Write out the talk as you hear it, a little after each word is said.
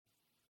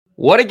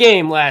What a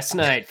game last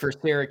night for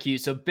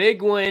Syracuse. A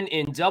big win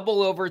in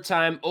double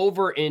overtime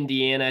over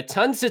Indiana.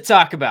 Tons to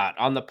talk about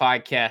on the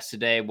podcast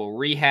today. We'll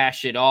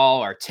rehash it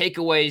all, our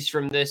takeaways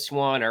from this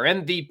one, our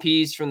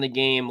MVPs from the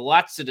game.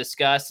 Lots to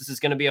discuss. This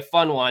is going to be a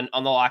fun one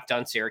on the Locked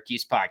On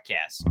Syracuse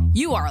podcast.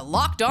 You are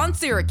Locked On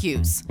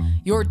Syracuse,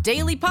 your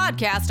daily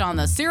podcast on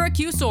the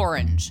Syracuse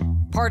Orange.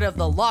 Part of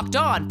the Locked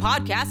On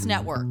Podcast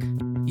Network.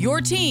 Your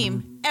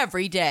team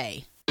every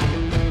day.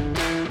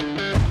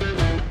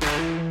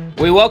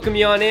 We welcome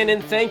you on in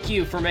and thank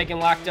you for making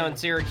Locked On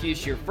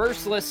Syracuse your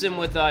first listen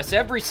with us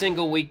every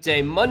single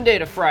weekday, Monday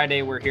to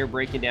Friday. We're here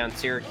breaking down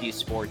Syracuse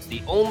sports,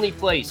 the only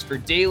place for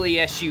daily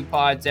SU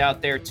pods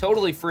out there,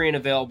 totally free and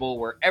available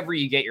wherever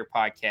you get your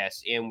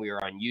podcasts, and we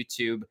are on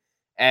YouTube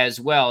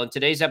as well. And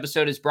today's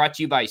episode is brought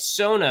to you by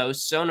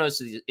Sonos.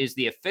 Sonos is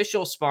the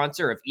official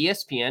sponsor of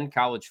ESPN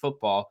College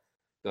Football.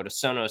 Go to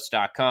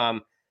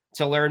Sonos.com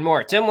to learn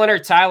more. Tim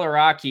Leonard, Tyler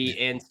Rocky,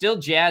 and still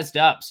jazzed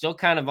up, still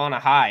kind of on a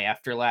high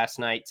after last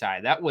night,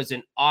 Ty. That was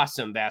an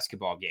awesome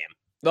basketball game.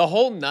 The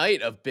whole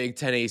night of Big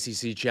Ten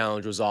ACC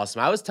Challenge was awesome.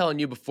 I was telling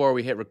you before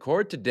we hit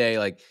record today,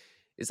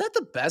 is that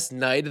the best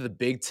night of the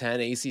Big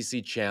Ten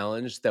ACC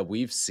Challenge that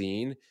we've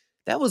seen?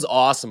 That was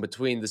awesome.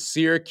 Between the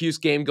Syracuse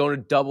game going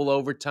to double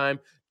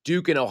overtime,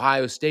 Duke and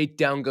Ohio State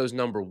down goes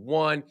number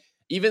one.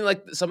 Even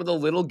some of the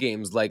little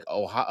games like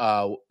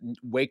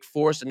Wake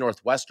Forest and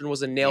Northwestern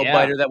was a nail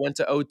biter that went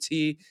to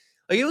OT.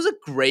 It was a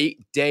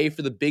great day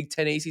for the Big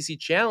Ten ACC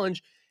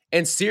Challenge,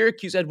 and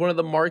Syracuse had one of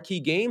the marquee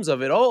games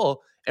of it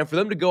all. And for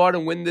them to go out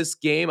and win this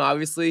game,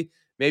 obviously,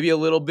 maybe a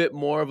little bit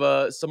more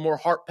of some more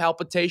heart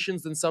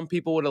palpitations than some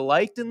people would have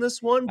liked in this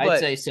one. But I'd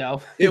say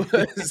so.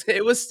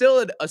 it was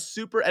still a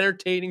super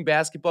entertaining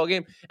basketball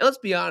game. And let's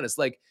be honest,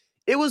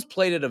 it was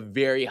played at a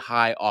very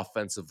high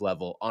offensive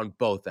level on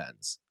both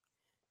ends.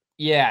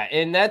 Yeah,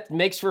 and that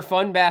makes for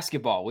fun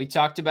basketball. We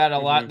talked about a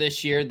lot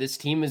this year. This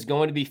team is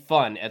going to be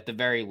fun at the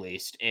very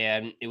least.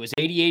 And it was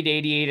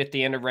 88-88 at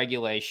the end of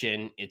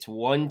regulation. It's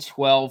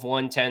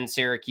 112-110.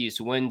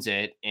 Syracuse wins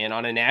it. And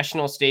on a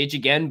national stage,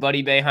 again,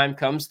 Buddy Boeheim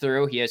comes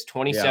through. He has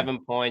 27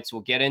 points.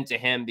 We'll get into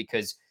him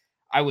because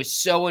I was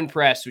so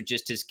impressed with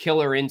just his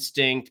killer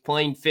instinct,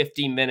 playing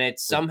 50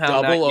 minutes,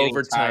 somehow double not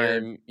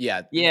overtime.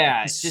 Tired.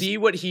 Yeah. See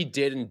what he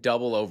did in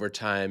double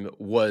overtime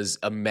was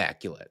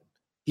immaculate.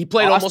 He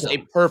played almost a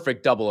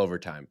perfect double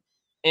overtime.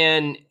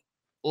 And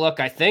look,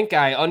 I think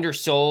I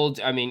undersold.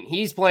 I mean,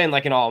 he's playing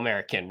like an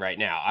All-American right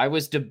now. I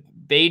was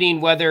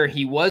debating whether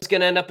he was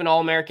going to end up an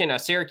All-American. Now,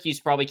 Syracuse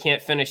probably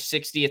can't finish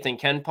 60th in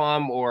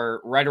KenPom or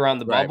right around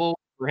the bubble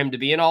for him to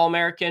be an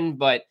All-American.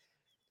 But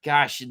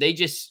gosh, they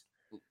just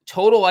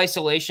total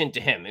isolation to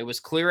him. It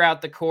was clear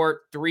out the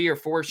court 3 or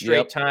 4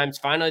 straight times.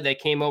 Finally, they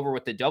came over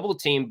with the double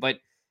team, but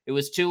it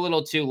was too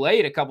little too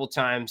late a couple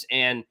times.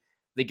 And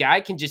the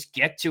guy can just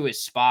get to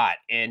his spot,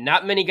 and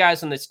not many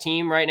guys on this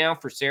team right now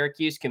for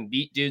Syracuse can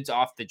beat dudes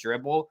off the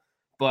dribble,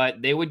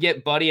 but they would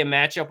get Buddy a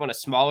matchup on a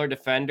smaller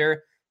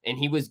defender, and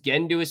he was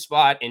getting to his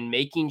spot and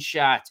making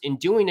shots and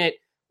doing it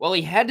while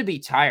he had to be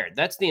tired.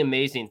 That's the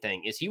amazing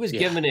thing is he was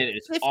giving it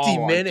his 50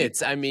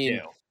 minutes. I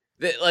mean,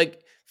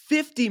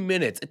 50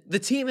 minutes. The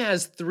team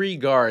has 3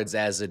 guards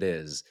as it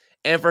is,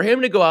 and for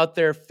him to go out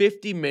there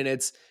 50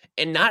 minutes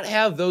and not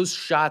have those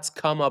shots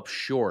come up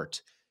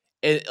short.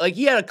 And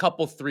he had a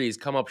couple threes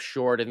come up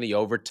short in the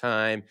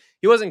overtime.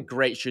 He wasn't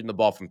great shooting the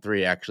ball from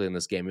 3 actually in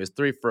this game. He was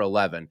 3 for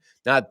 11.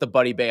 Not the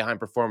Buddy Boeheim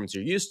performance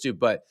you're used to,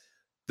 but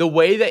the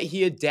way that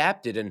he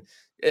adapted. And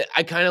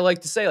I kind of like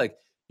to say,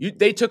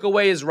 they took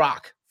away his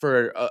rock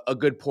for a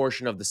good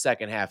portion of the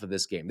second half of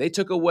this game. They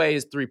took away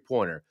his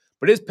 3-pointer,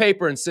 but his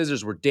paper and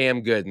scissors were damn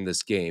good in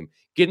this game.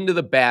 Getting to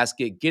the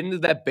basket, getting to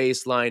that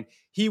baseline.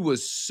 He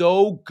was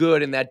so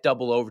good in that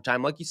double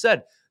overtime. Like you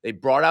said, they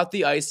brought out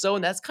the ISO,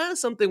 and that's kind of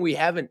something we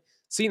haven't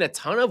seen a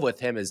ton of with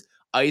him is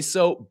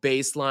ISO,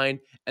 baseline,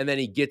 and then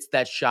he gets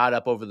that shot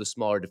up over the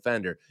smaller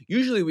defender.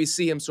 Usually we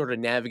see him sort of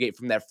navigate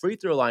from that free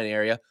throw line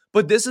area,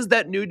 but this is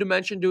that new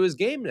dimension to his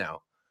game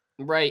now.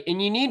 Right,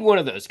 and you need one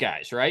of those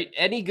guys, right?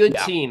 Any good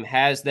team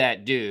has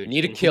that dude.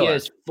 You need a killer. He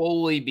has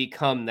fully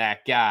become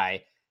that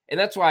guy, and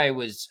that's why it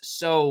was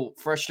so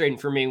frustrating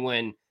for me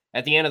when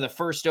at the end of the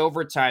first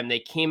overtime, they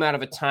came out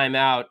of a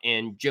timeout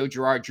and Joe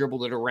Girard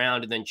dribbled it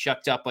around and then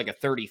chucked up like a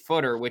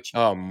 30-footer, which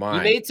he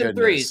made some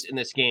threes in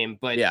this game.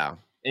 But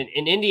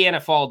and Indiana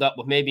followed up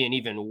with maybe an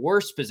even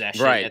worse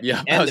possession. Right,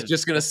 I was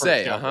just going to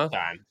say.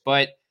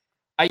 But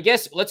I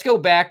guess let's go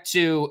back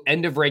to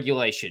end of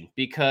regulation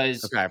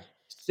because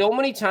so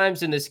many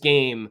times in this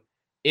game,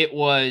 it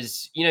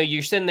was,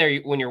 you're sitting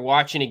there when you're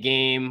watching a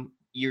game,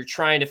 you're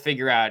trying to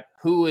figure out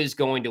who is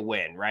going to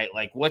win, right?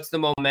 Like, what's the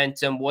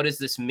momentum? What does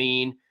this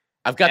mean?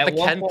 I've got the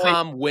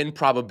KenPom win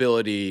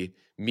probability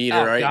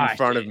meter in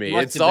front of me.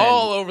 It's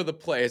all over the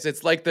place.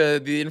 It's like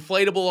the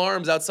inflatable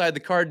arms outside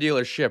the car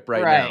dealership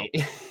right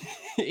now.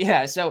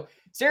 Yeah, so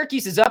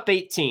Syracuse is up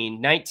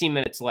 18, 19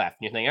 minutes left.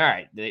 And you're thinking, all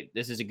right,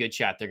 this is a good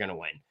shot. They're going to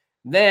win.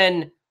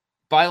 Then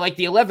by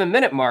the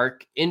 11-minute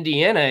mark,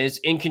 Indiana is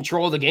in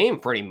control of the game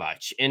pretty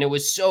much. And it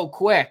was so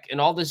quick.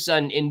 And all of a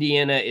sudden,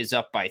 Indiana is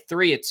up by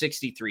 3 at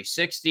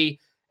 63-60.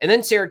 And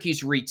then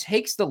Syracuse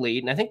retakes the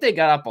lead, and I think they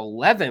got up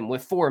 11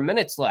 with 4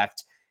 minutes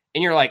left.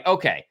 And you're like,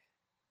 okay,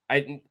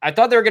 I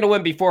thought they were going to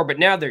win before, but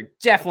now they're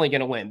definitely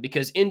going to win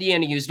because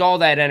Indiana used all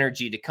that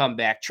energy to come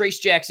back.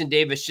 Trayce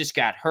Jackson-Davis just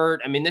got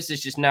hurt. I mean, this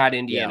is just not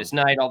Indiana's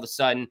night all of a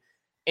sudden.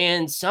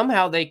 And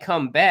somehow they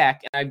come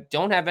back. And I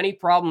don't have any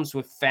problems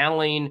with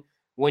fouling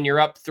when you're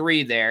up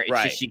 3 there.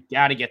 It's just you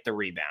got to get the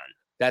rebound.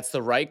 That's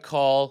the right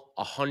call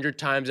 100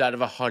 times out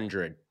of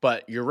 100.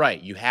 But you're right.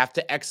 You have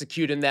to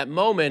execute in that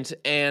moment.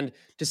 And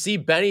to see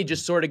Benny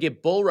just sort of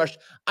get bull rushed,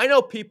 I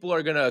know people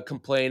are going to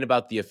complain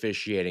about the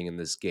officiating in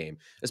this game,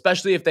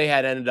 especially if they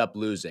had ended up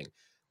losing.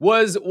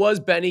 Was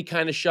Benny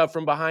kind of shoved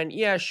from behind?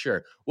 Yeah,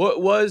 sure.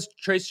 Was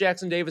Trayce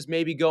Jackson-Davis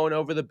maybe going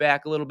over the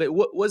back a little bit?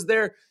 Was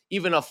there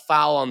even a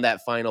foul on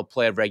that final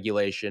play of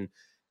regulation?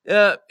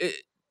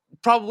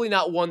 Probably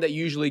not one that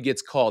usually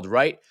gets called,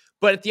 right?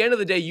 But at the end of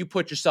the day, you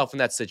put yourself in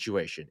that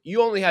situation.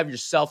 You only have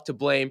yourself to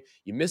blame.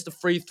 You missed a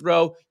free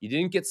throw. You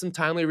didn't get some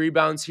timely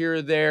rebounds here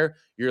or there.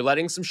 You're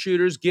letting some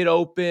shooters get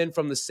open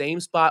from the same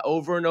spot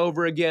over and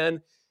over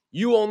again.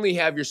 You only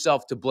have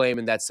yourself to blame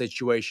in that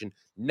situation,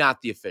 not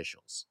the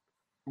officials.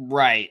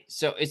 Right.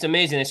 So it's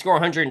amazing. They score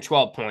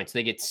 112 points.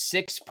 They get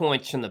 6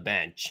 points from the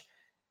bench.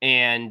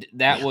 And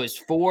that was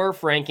 4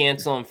 Frank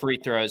Anselem free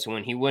throws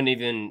when he wouldn't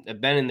even have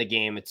been in the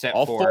game except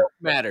all for 4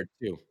 mattered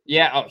too.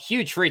 Yeah,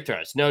 huge free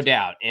throws, no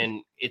doubt.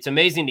 And it's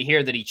amazing to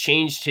hear that he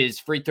changed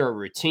his free throw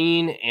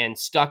routine and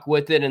stuck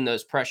with it in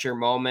those pressure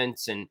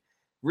moments and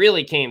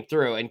really came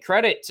through. And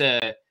credit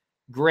to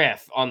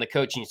Griff on the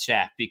coaching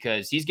staff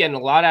because he's getting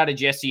a lot out of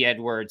Jesse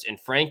Edwards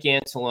and Frank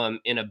Anselem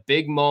in a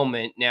big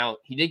moment. Now,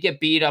 he did get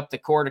beat up the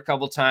court a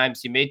couple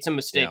times. He made some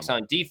mistakes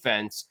on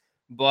defense,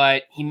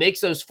 but he makes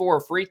those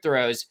 4 free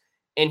throws,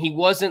 and he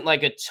wasn't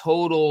like a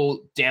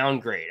total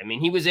downgrade. I mean,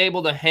 he was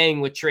able to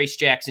hang with Trayce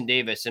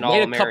Jackson-Davis and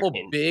All-American. Made a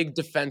couple big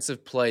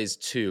defensive plays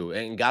too,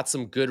 and got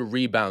some good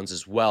rebounds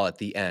as well at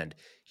the end.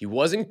 He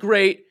wasn't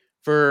great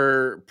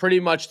for pretty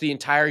much the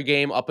entire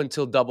game up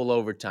until double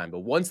overtime. But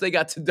once they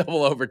got to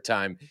double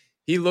overtime,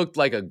 he looked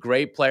like a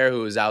great player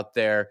who was out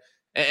there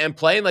and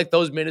playing like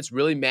those minutes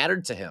really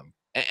mattered to him.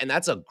 And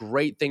that's a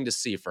great thing to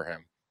see for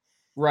him.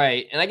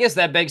 Right. And I guess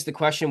that begs the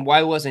question,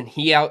 why wasn't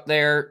he out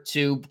there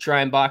to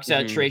try and box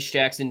out Trayce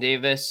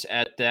Jackson-Davis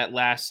at that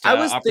last I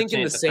was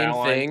thinking the same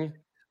thing.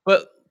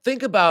 But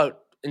think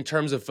about in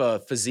terms of a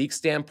physique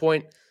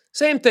standpoint,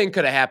 same thing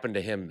could have happened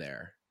to him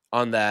there.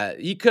 On that,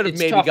 he could have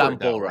maybe gotten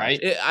bull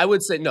rushed. Right? I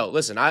would say, no,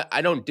 listen,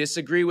 I don't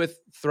disagree with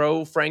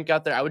throw Frank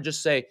out there. I would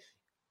just say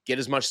get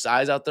as much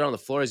size out there on the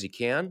floor as you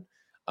can.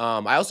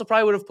 I also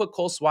probably would have put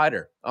Cole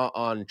Swider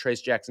on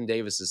Trayce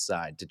Jackson-Davis's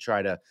side to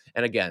try to,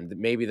 and again,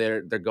 maybe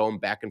they're going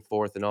back and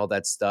forth and all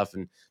that stuff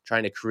and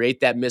trying to create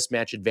that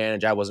mismatch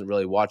advantage. I wasn't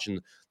really watching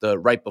the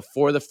right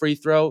before the free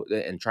throw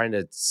and trying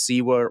to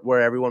see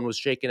where everyone was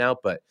shaking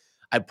out, but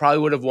I probably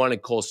would have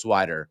wanted Cole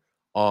Swider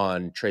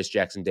on Trayce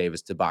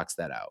Jackson-Davis to box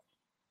that out.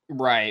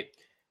 Right.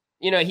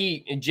 You know,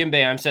 Jim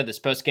Boeheim said this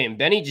post-game,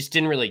 Benny just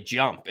didn't really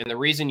jump. And the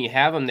reason you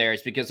have him there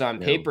is because on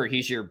paper,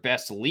 he's your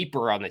best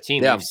leaper on the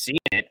team. We've seen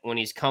it when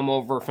he's come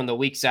over from the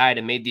weak side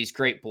and made these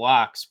great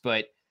blocks.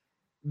 But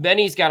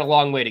Benny's got a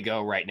long way to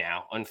go right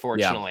now,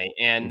 unfortunately.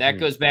 And that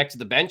goes back to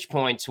the bench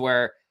points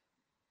where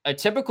a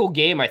typical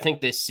game, I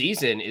think, this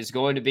season is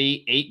going to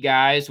be 8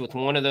 guys with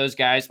one of those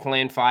guys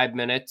playing 5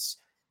 minutes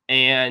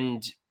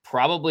and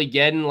probably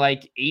getting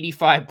like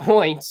 85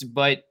 points,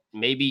 but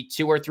maybe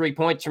 2 or 3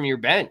 points from your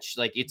bench.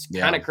 Like, it's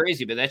kind of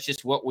crazy, but that's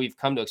just what we've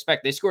come to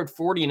expect. They scored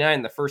 49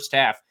 in the first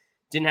half,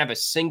 didn't have a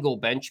single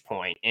bench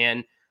point.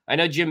 And I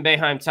know Jim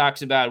Boeheim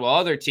talks about, well,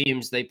 other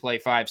teams, they play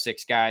 5,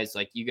 6 guys.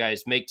 Like, you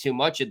guys make too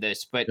much of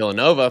this. But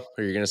Villanova,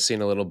 who you're going to see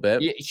in a little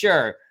bit. Yeah,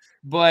 sure.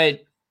 But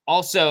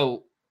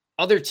also,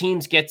 other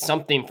teams get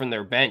something from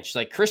their bench.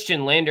 Like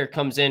Christian Lander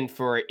comes in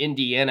for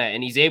Indiana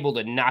and he's able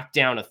to knock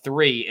down a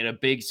 3 in a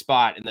big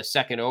spot in the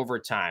second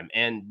overtime.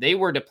 And they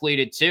were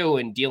depleted too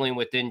and dealing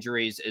with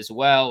injuries as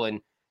well.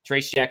 And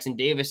Trayce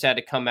Jackson-Davis had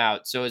to come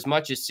out. So as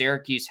much as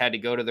Syracuse had to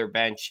go to their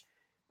bench,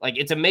 like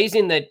it's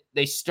amazing that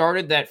they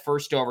started that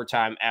first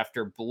overtime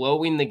after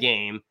blowing the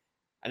game.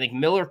 I think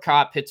Miller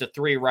Kopp hits a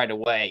 3 right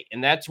away.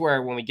 And that's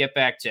where when we get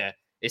back to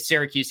is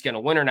Syracuse going to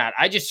win or not,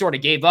 I just sort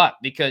of gave up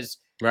because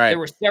there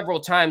were several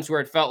times where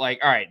it felt like,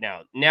 all right,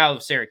 now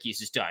Syracuse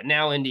is done.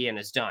 Now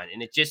Indiana's done.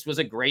 And it just was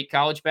a great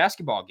college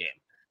basketball game.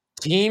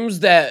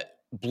 Teams that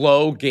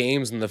blow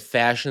games in the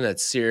fashion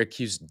that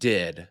Syracuse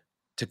did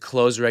to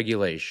close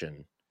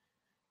regulation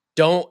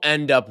don't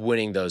end up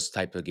winning those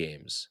type of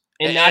games.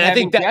 And not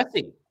having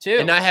Jesse, too.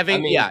 And not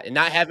having, and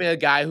not having a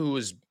guy who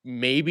was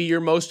maybe your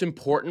most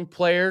important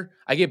player.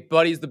 I get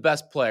Buddy's the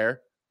best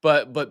player,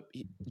 but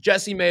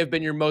Jesse may have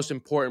been your most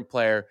important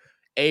player.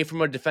 A,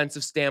 from a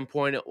defensive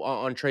standpoint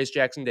on Trayce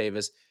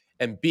Jackson-Davis,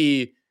 and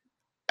B,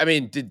 I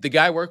mean, did the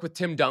guy work with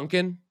Tim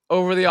Duncan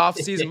over the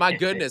offseason? My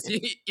goodness.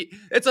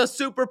 It's a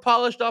super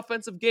polished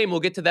offensive game. We'll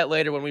get to that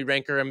later when we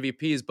rank our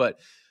MVPs, but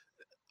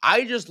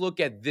I just look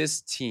at this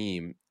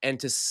team and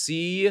to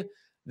see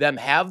them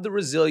have the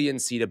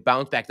resiliency to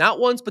bounce back, not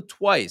once, but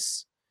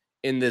twice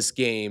in this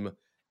game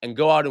and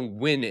go out and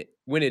win it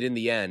in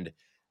the end.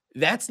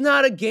 That's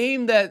not a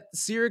game that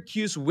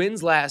Syracuse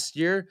wins last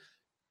year.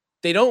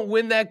 They don't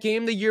win that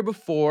game the year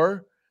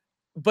before.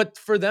 But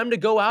for them to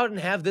go out and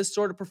have this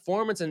sort of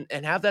performance and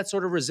have that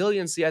sort of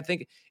resiliency, I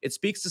think it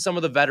speaks to some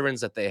of the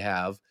veterans that they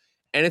have.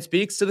 And it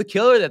speaks to the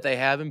killer that they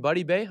have in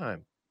Buddy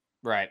Boeheim.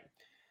 Right.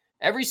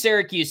 Every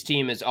Syracuse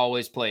team has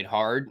always played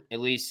hard, at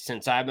least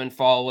since I've been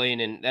following.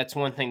 And that's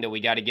one thing that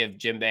we got to give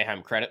Jim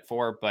Boeheim credit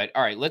for. But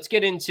all right, let's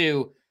get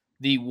into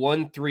the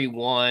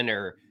 1-3-1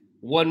 or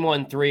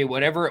 1-1-3,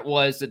 whatever it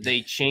was that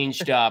they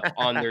changed up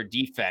on their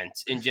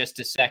defense in just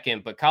a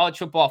second. But college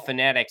football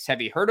fanatics,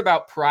 have you heard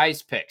about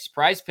Prize Picks?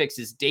 Prize Picks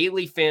is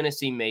daily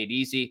fantasy made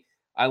easy.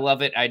 I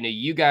love it. I know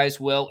you guys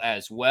will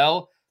as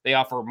well. They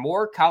offer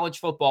more college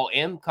football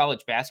and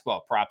college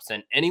basketball props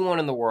than anyone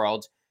in the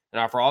world and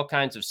offer all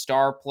kinds of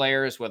star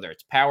players, whether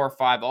it's Power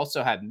 5,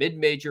 also have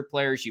mid-major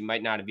players you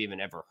might not have even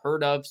ever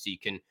heard of, so you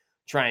can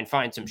try and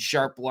find some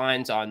sharp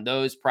lines on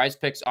those. Prize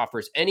Picks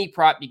offers any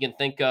prop you can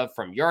think of,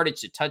 from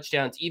yardage to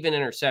touchdowns, even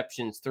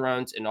interceptions,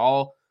 throws, and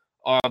all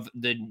of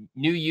the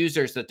new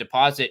users that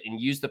deposit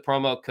and use the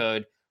promo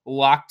code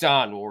Locked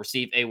On will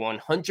receive a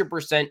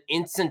 100%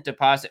 instant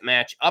deposit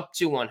match up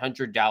to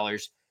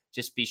 $100.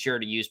 Just be sure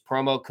to use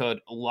promo code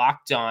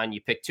Locked On.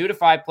 You pick 2 to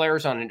 5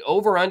 players on an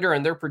over-under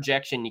and their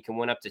projection. You can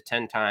win up to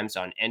 10 times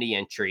on any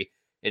entry.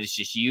 It is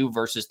just you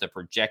versus the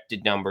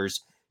projected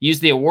numbers. Use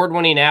the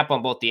award-winning app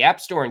on both the App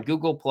Store and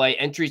Google Play.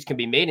 Entries can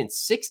be made in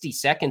 60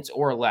 seconds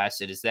or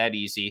less. It is that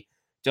easy.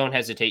 Don't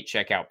hesitate.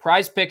 Check out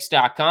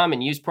prizepicks.com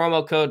and use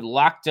promo code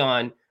Locked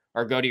On,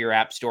 or go to your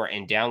App Store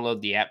and download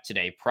the app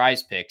today.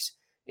 Prize Picks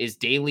is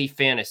daily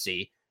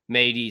fantasy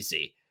made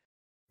easy.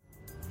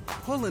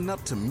 Pulling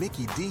up to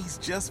Mickey D's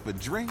just for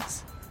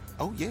drinks?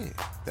 Oh yeah,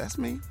 that's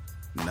me.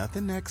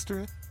 Nothing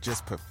extra,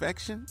 just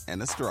perfection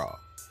and a straw.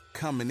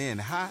 Coming in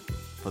hot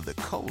for the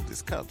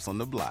coldest cups on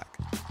the block.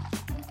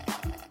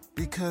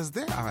 Because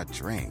there are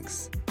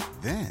drinks.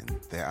 Then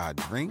there are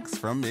drinks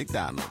from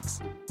McDonald's.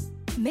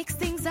 Mix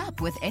things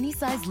up with any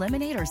size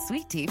lemonade or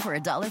sweet tea for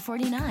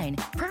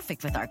 $1.49.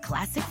 Perfect with our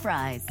classic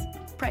fries.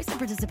 Price and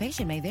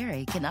participation may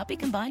vary. Cannot be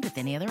combined with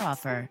any other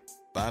offer.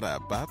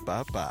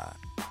 Ba-da-ba-ba-ba.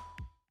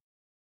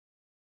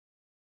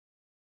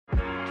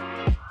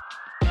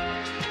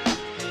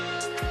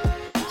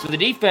 So the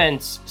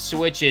defense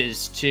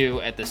switches to,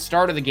 at the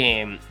start of the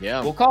game,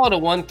 we'll call it a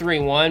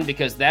 1-3-1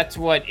 because that's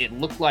what it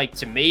looked like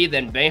to me.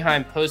 Then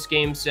Boeheim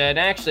postgame said,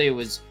 actually, it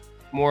was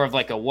more of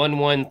like a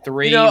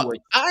 1-1-3. You know,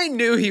 I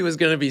knew he was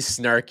going to be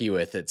snarky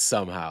with it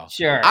somehow.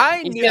 Sure.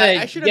 I knew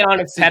I should have get on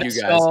a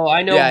pedestal.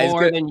 I know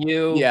more than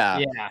you.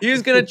 Yeah. He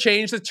was going to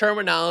change the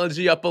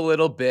terminology up a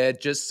little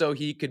bit just so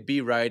he could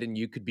be right and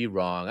you could be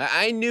wrong.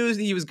 I knew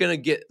he was going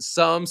to get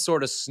some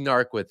sort of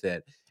snark with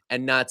it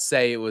and not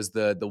say it was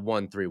the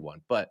 1-3-1.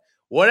 But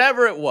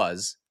whatever it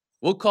was,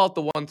 we'll call it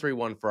the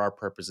 1-3-1 for our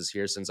purposes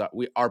here, since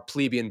our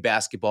plebeian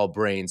basketball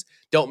brains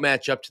don't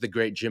match up to the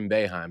great Jim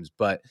Boeheim's.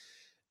 But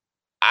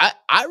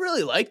I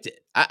really liked it.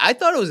 I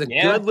thought it was a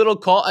good little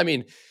call. I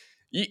mean,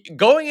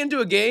 going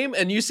into a game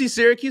and you see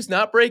Syracuse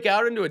not break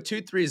out into a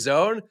 2-3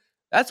 zone,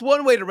 that's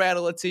one way to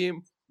rattle a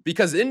team,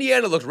 because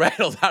Indiana looked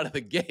rattled out of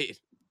the gate.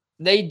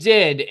 They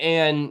did,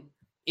 and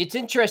it's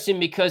interesting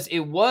because it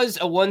was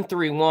a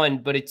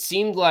 1-3-1, but it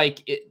seemed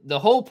like the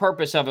whole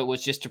purpose of it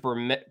was just to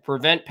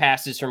prevent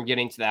passes from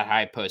getting to that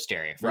high post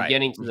area, from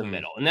getting to the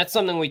middle. And that's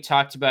something we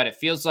talked about. It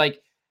feels like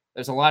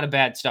there's a lot of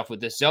bad stuff with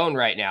this zone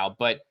right now,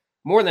 but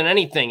more than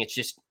anything, it's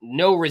just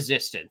no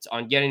resistance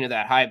on getting to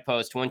that high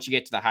post. Once you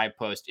get to the high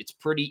post, it's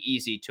pretty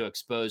easy to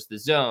expose the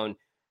zone.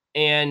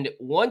 And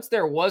once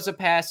there was a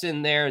pass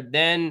in there,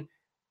 then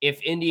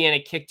if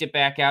Indiana kicked it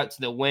back out to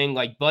the wing,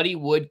 like Buddy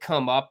would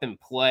come up and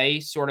play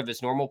sort of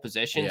his normal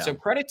position. Yeah. So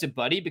credit to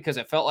Buddy, because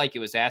I felt like it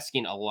was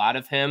asking a lot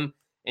of him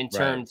in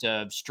terms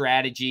of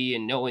strategy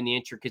and knowing the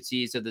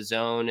intricacies of the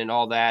zone and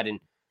all that. And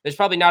there's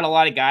probably not a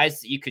lot of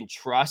guys that you can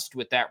trust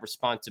with that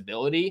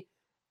responsibility.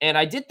 And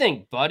I did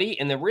think Buddy,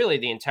 and then really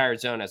the entire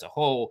zone as a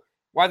whole,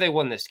 why they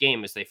won this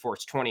game is they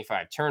forced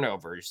 25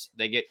 turnovers.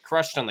 They get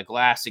crushed on the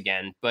glass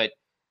again. But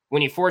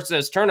when you force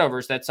those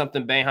turnovers, that's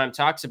something Boeheim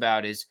talks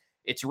about, is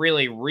it's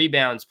really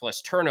rebounds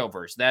plus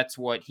turnovers. That's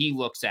what he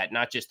looks at,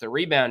 not just the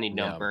rebounding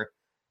number.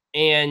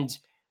 And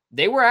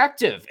they were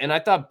active. And I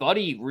thought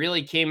Buddy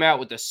really came out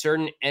with a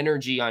certain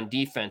energy on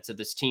defense that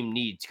this team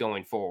needs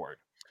going forward.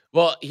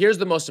 Well, here's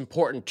the most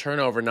important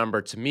turnover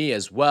number to me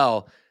as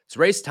well. It's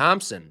Race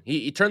Thompson.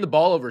 He turned the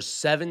ball over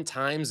 7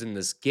 times in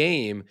this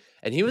game,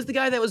 and he was the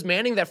guy that was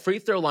manning that free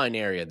throw line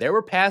area. There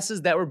were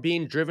passes that were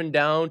being driven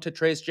down to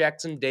Trace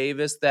Jackson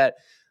Davis that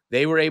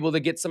they were able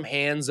to get some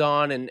hands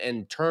on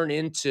and turn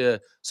into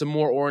some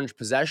more orange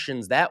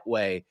possessions that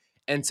way.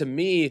 And to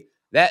me,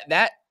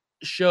 that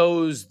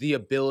shows the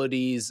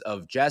abilities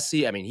of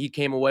Jesse. I mean, he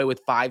came away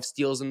with 5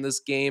 steals in this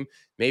game,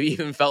 maybe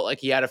even felt like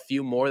he had a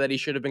few more that he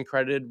should have been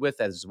credited with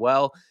as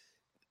well.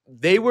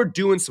 They were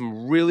doing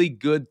some really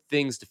good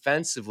things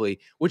defensively,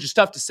 which is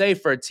tough to say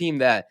for a team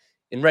that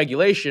in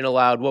regulation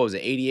allowed,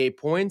 88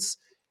 points?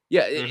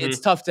 Yeah, it's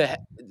tough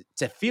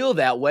to feel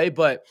that way,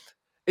 but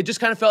it just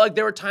kind of felt like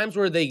there were times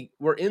where they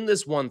were in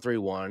this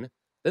 1-3-1,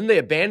 then they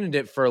abandoned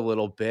it for a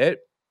little bit.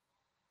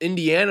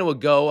 Indiana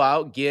would go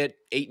out, get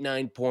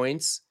 8-9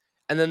 points,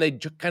 and then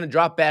they'd kind of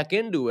drop back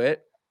into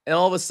it. And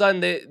all of a sudden,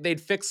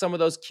 they'd fix some of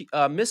those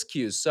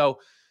miscues. So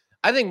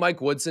I think Mike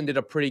Woodson did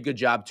a pretty good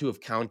job, too,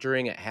 of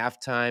countering at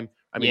halftime.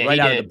 I mean, right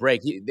out of the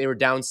break, they were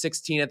down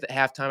 16 at the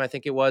halftime, I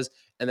think it was.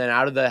 And then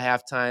out of the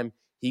halftime,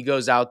 he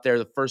goes out there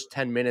the first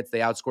 10 minutes, they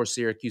outscore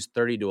Syracuse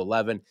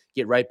 30-11,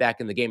 get right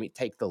back in the game,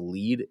 take the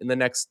lead in the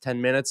next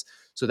 10 minutes.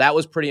 So that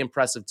was pretty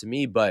impressive to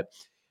me. But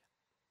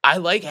I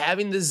like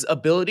having this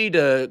ability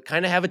to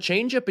kind of have a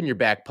changeup in your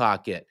back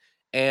pocket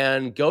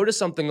and go to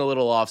something a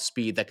little off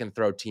speed that can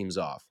throw teams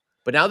off.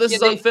 But now this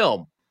is on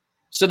film.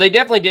 So they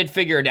definitely did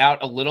figure it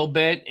out a little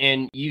bit,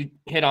 and you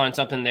hit on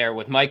something there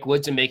with Mike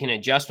Woodson making an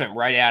adjustment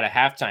right out of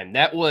halftime.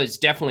 That was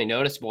definitely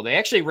noticeable. They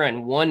actually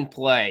ran one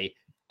play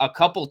a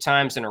couple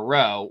times in a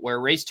row where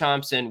Race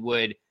Thompson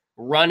would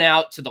run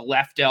out to the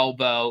left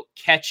elbow,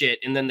 catch it,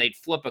 and then they'd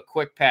flip a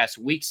quick pass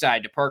weak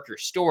side to Parker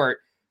Stewart,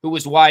 who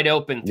was wide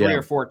open 3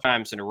 or 4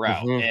 times in a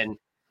row. And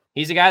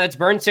he's a guy that's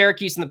burned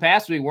Syracuse in the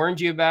past. We warned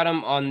you about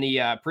him on the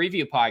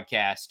preview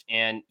podcast,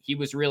 and he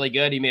was really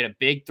good. He made a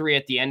big 3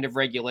 at the end of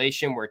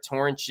regulation where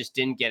Torrance just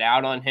didn't get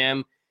out on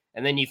him.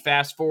 And then you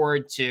fast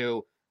forward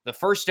to the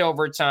first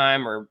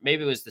overtime, or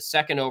maybe it was the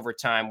second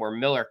overtime, where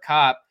Miller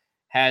Kopp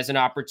has an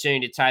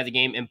opportunity to tie the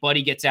game, and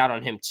Buddy gets out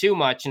on him too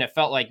much. And it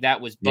felt like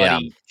that was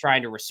Buddy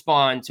trying to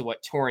respond to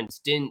what Torrance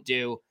didn't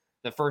do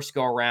the first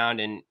go around.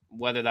 And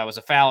whether that was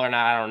a foul or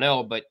not, I don't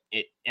know, but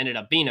it ended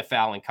up being a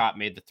foul, and Kopp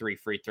made the 3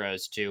 free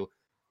throws to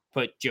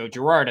put Joe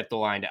Girard at the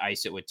line to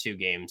ice it with 2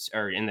 games,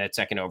 or in that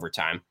second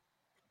overtime.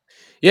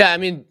 Yeah, I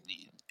mean,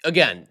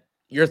 again,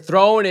 you're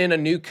throwing in a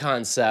new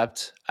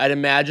concept. I'd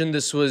imagine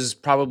this was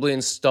probably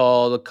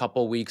installed a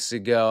couple weeks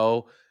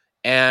ago,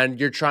 and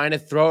you're trying to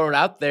throw it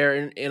out there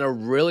in a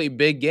really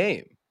big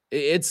game.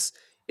 It's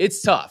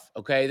tough,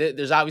 okay?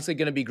 There's obviously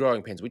going to be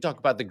growing pains. We talk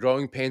about the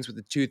growing pains with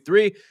the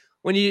 2-3.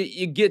 When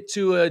you get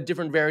to a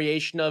different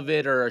variation of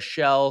it or a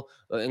shell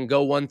and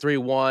go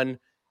 1-3-1,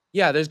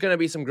 yeah, there's going to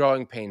be some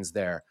growing pains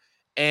there.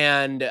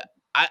 And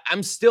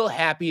I'm still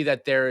happy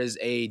that there is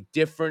a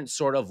different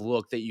sort of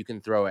look that you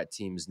can throw at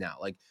teams now.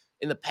 Like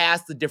in the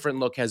past, the different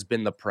look has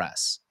been the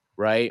press,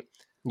 right?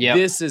 Yeah.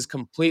 This is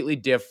completely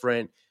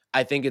different.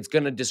 I think it's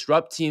going to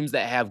disrupt teams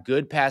that have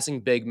good passing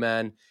big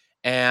men,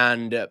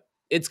 and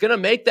it's going to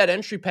make that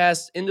entry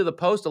pass into the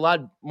post a lot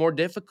more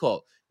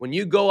difficult. When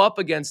you go up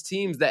against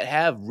teams that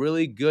have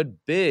really good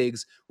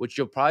bigs, which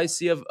you'll probably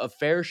see a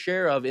fair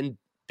share of in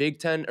Big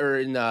Ten or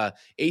in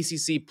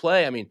ACC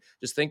play. I mean,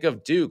 just think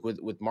of Duke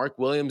with Mark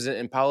Williams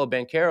and Paolo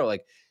Banchero.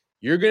 Like,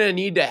 you're going to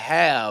need to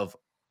have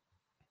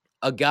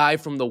a guy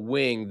from the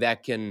wing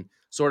that can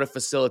sort of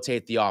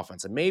facilitate the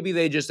offense. And maybe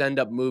they just end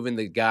up moving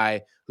the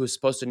guy who's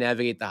supposed to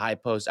navigate the high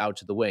post out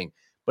to the wing.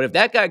 But if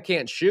that guy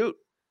can't shoot,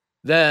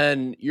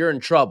 then you're in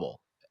trouble.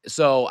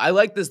 So I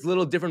like this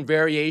little different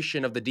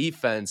variation of the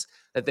defense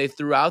that they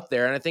threw out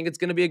there, and I think it's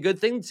going to be a good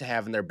thing to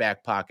have in their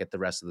back pocket the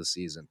rest of the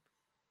season.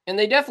 And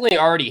they definitely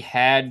already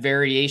had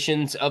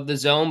variations of the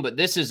zone, but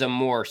this is a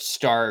more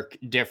stark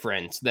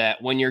difference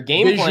that when you're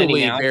game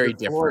planning out for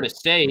Florida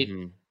State,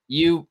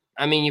 you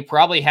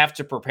probably have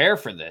to prepare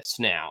for this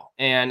now.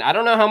 And I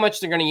don't know how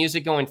much they're going to use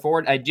it going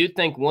forward. I do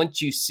think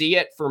once you see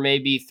it for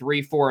maybe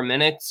 3-4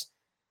 minutes,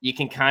 you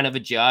can kind of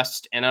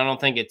adjust. And I don't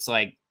think it's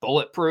like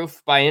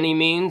bulletproof by any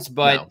means,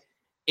 but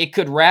it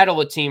could rattle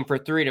a team for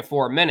 3 to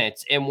 4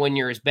 minutes. And when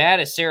you're as bad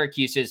as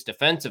Syracuse is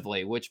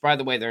defensively, which by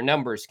the way, their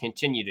numbers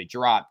continue to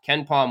drop.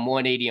 KenPom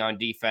 180 on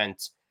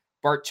defense.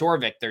 Bart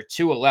Torvik, they're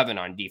 211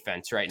 on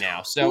defense right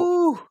now.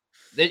 So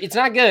it's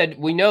not good.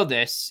 We know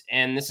this.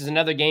 And this is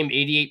another game,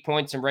 88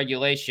 points in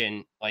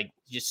regulation. Like,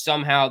 just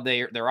somehow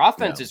their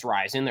offense is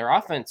rising. Their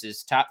offense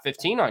is top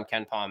 15 on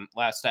KenPom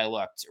last I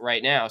looked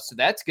right now. So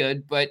that's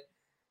good. But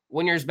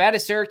when you're as bad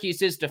as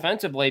Syracuse is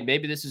defensively,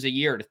 maybe this is a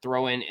year to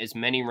throw in as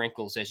many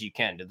wrinkles as you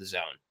can to the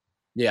zone.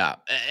 Yeah.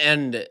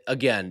 And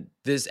again,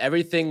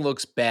 everything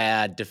looks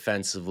bad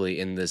defensively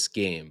in this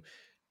game,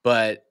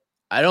 but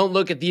I don't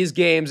look at these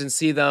games and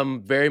see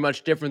them very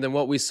much different than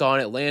what we saw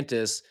in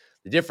Atlantis.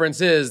 The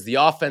difference is the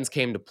offense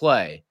came to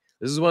play.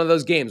 This is one of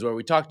those games where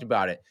we talked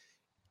about it.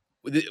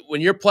 When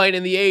you're playing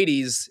in the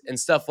 80s and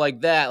stuff like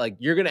that, like,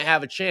 you're going to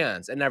have a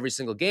chance in every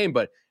single game,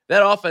 but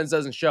that offense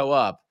doesn't show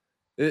up.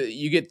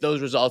 You get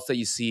those results that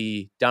you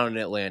see down in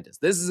Atlantis.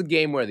 This is a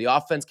game where the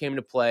offense came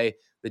into play.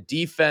 The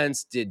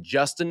defense did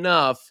just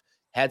enough,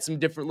 had some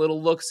different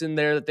little looks in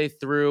there that they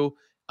threw,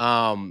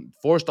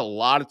 forced a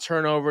lot of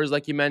turnovers,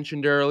 like you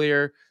mentioned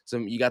earlier.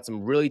 You got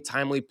some really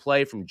timely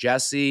play from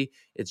Jesse.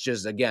 It's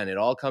just, again, it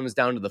all comes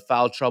down to the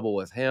foul trouble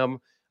with him.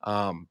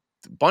 A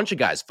bunch of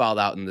guys fouled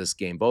out in this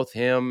game, both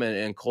him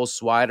and Cole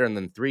Swider, and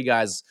then 3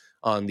 guys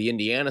on the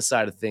Indiana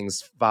side of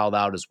things fouled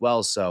out as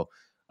well. So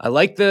I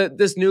like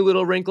this new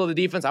little wrinkle of the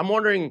defense. I'm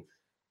wondering,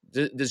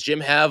 does Jim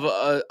have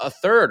a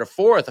third, a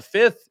fourth, a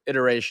fifth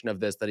iteration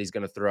of this that he's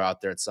going to throw out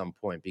there at some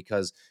point?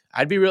 Because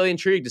I'd be really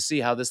intrigued to see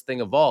how this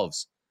thing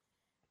evolves.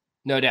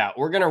 No doubt.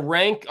 We're going to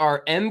rank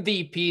our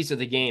MVPs of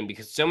the game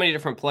because so many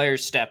different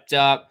players stepped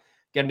up.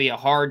 Going to be a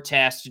hard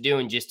task to do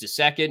in just a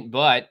second,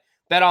 but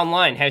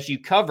BetOnline has you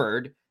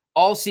covered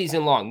all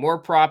season long. More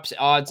props,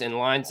 odds, and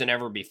lines than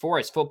ever before.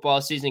 As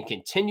football season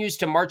continues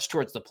to march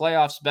towards the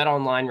playoffs,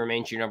 BetOnline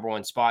remains your number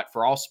one spot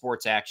for all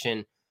sports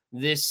action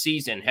this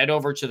season. Head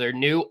over to their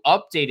new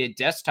updated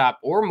desktop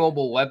or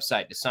mobile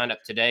website to sign up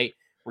today.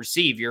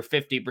 Receive your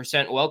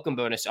 50% welcome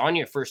bonus on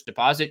your first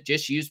deposit.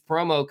 Just use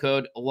promo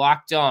code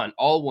LOCKEDON,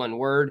 all one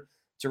word,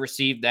 to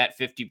receive that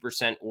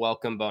 50%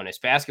 welcome bonus.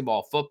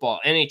 Basketball, football,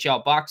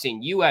 NHL,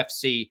 boxing,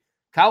 UFC,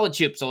 college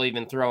hoops I'll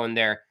even throw in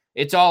there.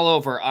 It's all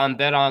over on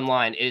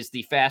BetOnline. It is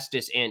the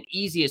fastest and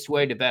easiest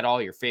way to bet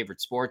all your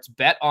favorite sports.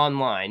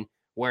 BetOnline,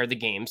 where the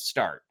games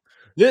start.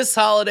 This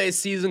holiday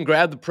season,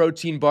 grab the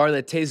protein bar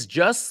that tastes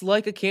just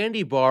like a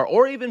candy bar,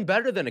 or even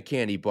better than a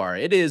candy bar.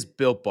 It is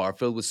Built Bar,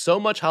 filled with so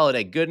much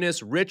holiday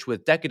goodness, rich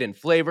with decadent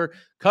flavor,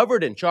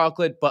 covered in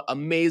chocolate, but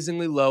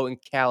amazingly low in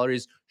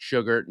calories,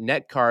 sugar,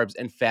 net carbs,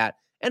 and fat,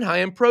 and high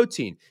in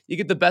protein. You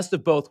get the best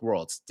of both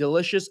worlds,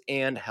 delicious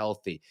and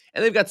healthy.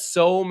 And they've got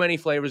so many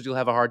flavors you'll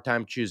have a hard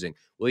time choosing.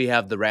 Will you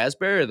have the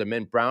raspberry or the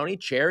mint brownie,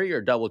 cherry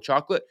or double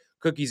chocolate,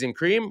 cookies and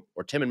cream,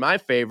 or Tim and my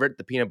favorite,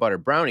 the peanut butter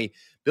brownie?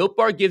 Built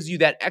Bar gives you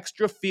that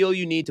extra feel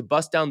you need to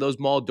bust down those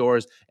mall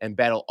doors and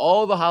battle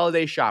all the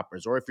holiday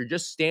shoppers. Or if you're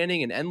just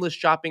standing in endless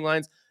shopping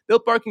lines,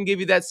 Built Bar can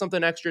give you that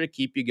something extra to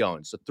keep you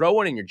going. So throw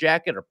one in your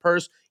jacket or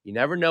purse. You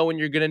never know when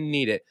you're going to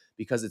need it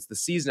because it's the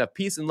season of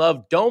peace and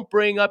love. Don't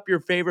bring up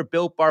your favorite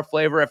Built Bar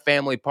flavor at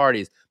family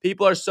parties.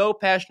 People are so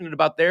passionate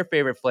about their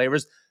favorite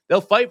flavors,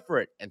 they'll fight for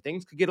it, and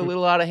things could get a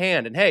little out of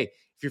hand. And hey,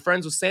 if you're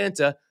friends with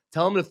Santa,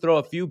 tell him to throw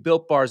a few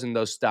Built Bars in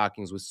those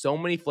stockings. With so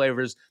many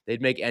flavors,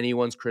 they'd make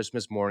anyone's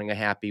Christmas morning a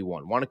happy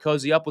one. Want to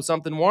cozy up with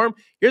something warm?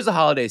 Here's a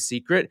holiday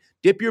secret.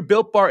 Dip your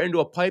Built Bar into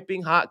a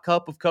piping hot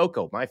cup of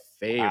cocoa. My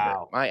favorite.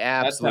 Wow. My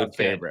absolute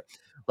favorite.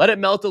 Let it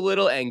melt a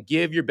little and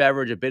give your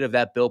beverage a bit of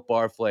that Built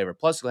Bar flavor.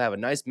 Plus, you'll have a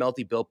nice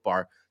melty Built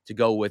Bar to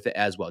go with it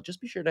as well. Just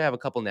be sure to have a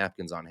couple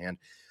napkins on hand.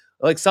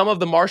 Like some of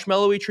the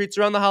marshmallowy treats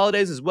around the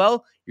holidays as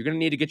well, you're going to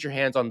need to get your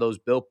hands on those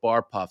Built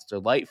Bar Puffs. They're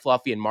light,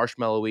 fluffy, and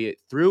marshmallowy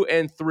through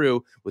and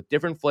through with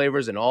different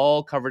flavors and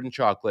all covered in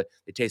chocolate.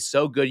 They taste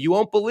so good, you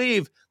won't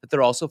believe that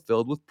they're also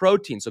filled with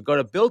protein. So go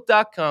to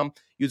Built.com,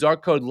 use our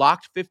code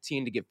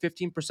LOCKED15 to get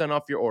 15%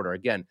 off your order.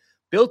 Again,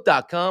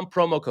 Built.com,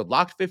 promo code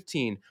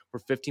LOCKED15 for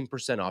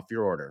 15% off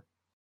your order.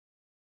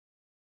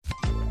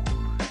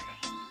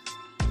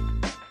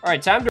 All right,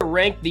 time to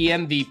rank the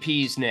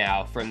MVPs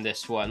now from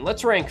this one.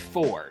 Let's rank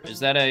 4. Is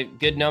that a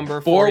good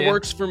number for you? 4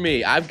 works for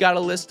me. I've got a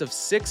list of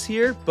 6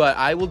 here, but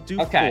I will do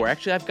 4.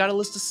 Actually, I've got a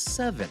list of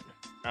 7.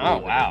 Oh,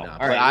 wow.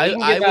 All right, we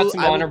can give out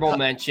some honorable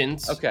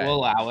mentions. Okay. We'll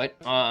allow it.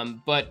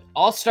 But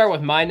I'll start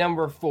with my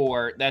number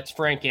 4. That's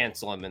Frank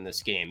Anselem in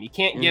this game. You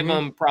can't give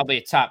him probably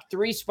a top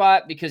 3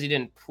 spot because he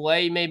didn't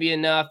play maybe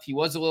enough. He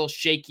was a little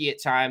shaky at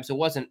times. It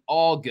wasn't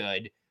all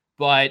good,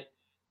 but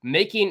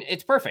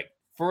it's perfect.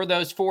 For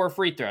those 4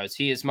 free throws,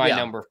 he is my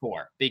number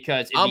 4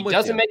 because if he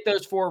doesn't make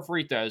those 4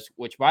 free throws,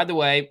 which by the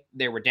way,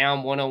 they were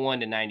down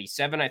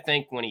 101-97, I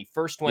think, when he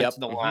first went to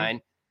the line.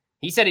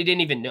 He said he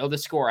didn't even know the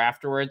score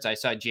afterwards. I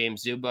saw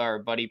James Zuba, our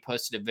buddy,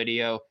 posted a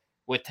video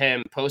with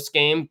him post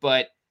game,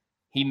 but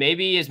he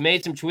maybe has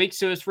made some tweaks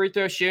to his free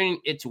throw shooting.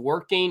 It's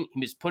working.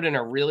 He was put in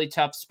a really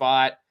tough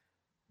spot.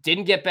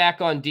 Didn't get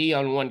back on D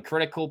on one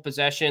critical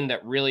possession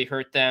that really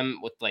hurt them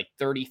with like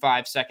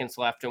 35 seconds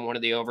left in one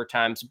of the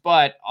overtimes,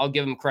 but I'll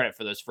give him credit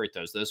for those free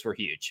throws. Those were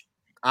huge.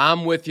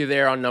 I'm with you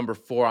there on number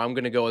 4. I'm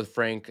going to go with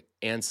Frank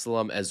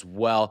Anselem as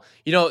well.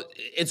 You know,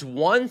 it's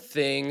one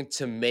thing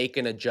to make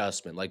an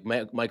adjustment, like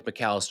Mike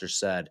McAllister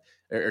said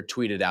or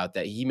tweeted out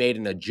that he made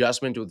an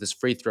adjustment with his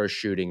free throw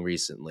shooting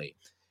recently.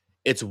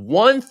 It's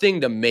one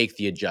thing to make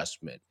the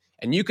adjustment,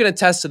 and you can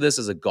attest to this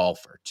as a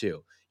golfer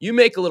too. You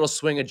make a little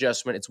swing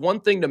adjustment. It's one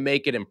thing to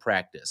make it in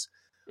practice,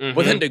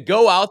 but then to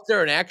go out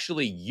there and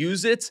actually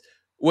use it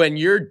when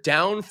you're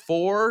down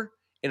 4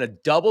 in a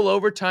double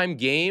overtime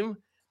game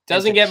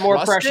doesn't get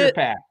more pressure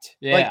packed.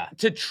 Yeah. Like,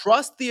 to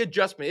trust the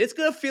adjustment, it's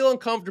going to feel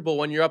uncomfortable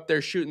when you're up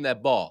there shooting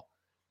that ball.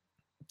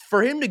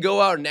 For him to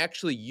go out and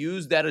actually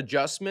use that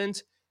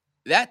adjustment,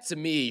 that to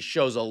me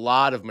shows a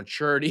lot of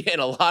maturity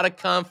and a lot of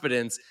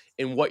confidence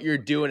in what you're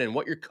doing and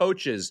what your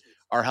coaches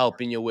are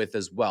helping you with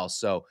as well.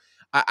 So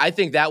I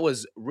think that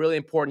was really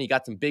important. He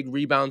got some big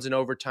rebounds in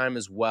overtime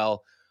as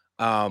well.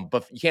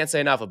 But you can't say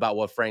enough about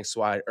what Frank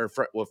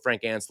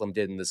Anselem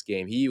did in this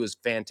game. He was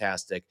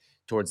fantastic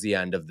towards the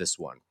end of this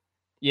one.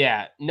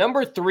 Yeah.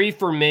 Number 3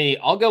 for me,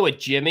 I'll go with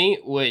Jimmy,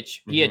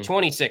 which he had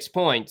 26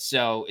 points.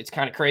 So it's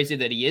kind of crazy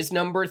that he is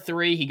number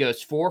 3. He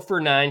goes 4 for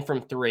 9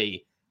 from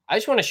 3. I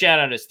just want to shout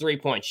out his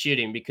 3-point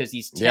shooting because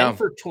he's 10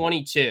 for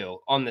 22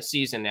 on the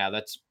season now.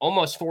 That's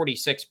almost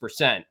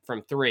 46%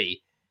 from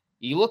 3.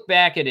 You look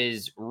back at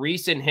his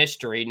recent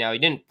history. Now, he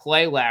didn't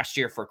play last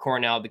year for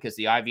Cornell because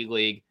the Ivy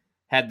League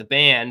had the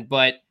ban,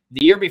 but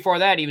the year before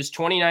that, he was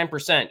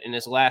 29% in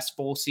his last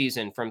full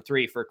season from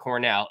 3 for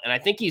Cornell. And I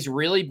think he's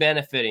really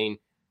benefiting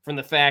from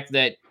the fact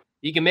that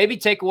you can maybe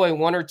take away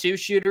 1 or 2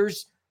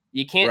 shooters,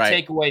 You can't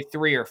take away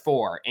 3 or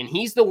 4. And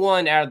he's the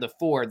one out of the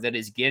 4 that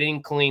is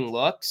getting clean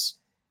looks.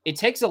 It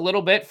takes a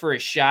little bit for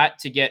his shot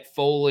to get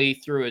fully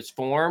through his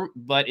form,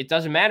 but it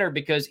doesn't matter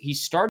because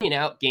he's starting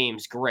out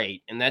games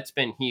great, and that's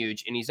been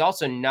huge. And he's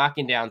also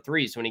knocking down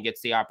threes when he gets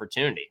the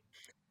opportunity.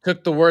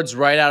 Took the words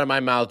right out of my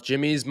mouth.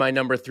 Jimmy's my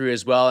number 3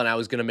 as well, and I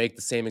was going to make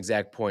the same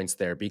exact points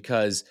there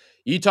because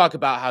you talk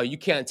about how you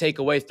can't take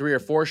away 3 or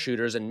 4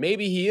 shooters, and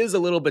maybe he is a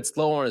little bit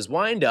slow on his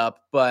windup,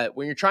 but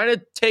when you're trying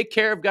to take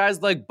care of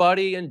guys like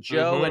Buddy and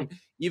Joe and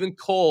even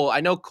Cole,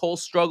 I know Cole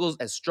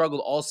has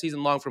struggled all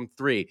season long from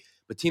 3,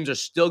 but teams are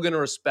still going to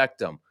respect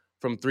him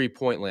from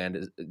 3-point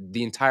land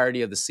the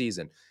entirety of the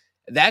season.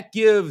 That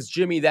gives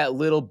Jimmy that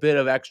little bit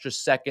of extra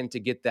second to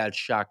get that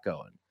shot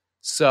going.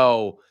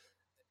 So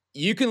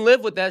you can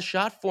live with that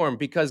shot for him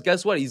because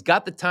guess what? He's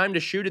got the time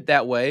to shoot it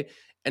that way.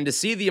 And to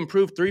see the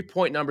improved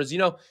 3-point numbers,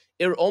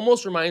 it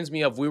almost reminds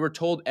me of we were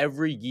told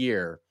every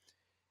year,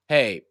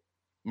 hey,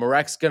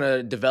 Marek's going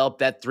to develop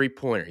that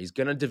 3-pointer. He's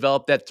going to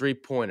develop that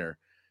 3-pointer.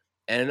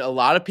 And a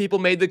lot of people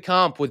made the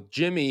comp with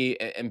Jimmy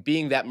and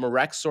being that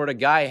Marek sort of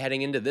guy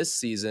heading into this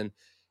season.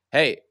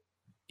 Hey,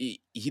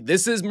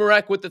 this is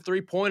Marek with the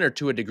 3-pointer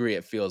to a degree,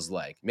 it feels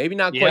like. Maybe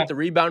not quite the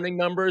rebounding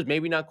numbers,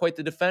 maybe not quite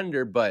the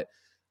defender, but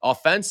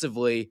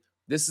offensively,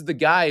 this is the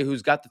guy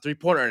who's got the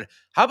 3-pointer. And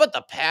how about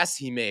the pass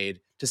he made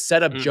to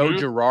set up Joe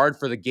Girard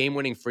for the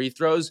game-winning free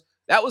throws?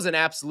 That was an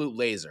absolute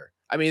laser.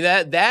 I mean,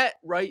 that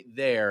right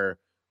there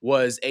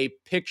was a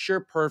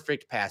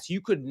picture-perfect pass.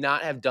 You could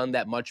not have done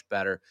that much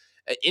better.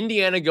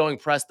 Indiana going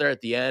press there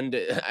at the end,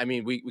 I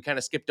mean, we kind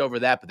of skipped over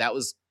that, but that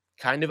was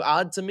kind of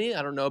odd to me.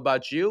 I don't know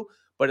about you,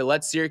 but it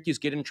let Syracuse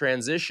get in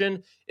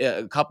transition,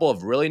 a couple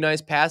of really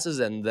nice passes,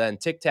 and then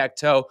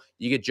tic-tac-toe,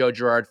 you get Joe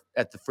Girard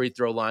at the free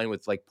throw line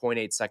with like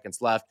 0.8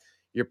 seconds left.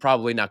 You're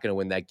probably not going to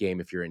win that game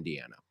if you're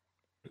Indiana.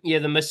 Yeah,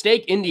 the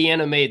mistake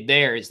Indiana made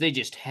there is they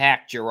just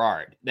hacked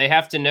Girard. They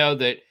have to know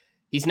that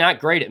he's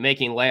not great at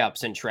making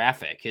layups in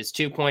traffic. His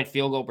 2-point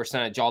field goal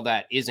percentage, all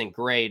that isn't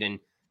great, and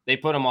they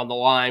put him on the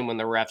line when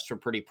the refs were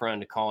pretty prone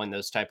to calling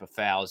those type of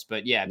fouls.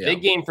 But yeah,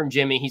 big game from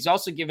Jimmy. He's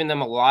also given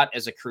them a lot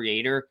as a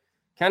creator,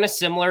 kind of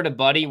similar to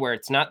Buddy, where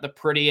it's not the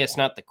prettiest,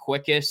 not the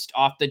quickest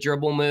off the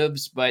dribble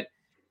moves, but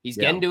he's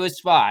getting to his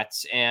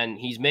spots and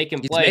he's making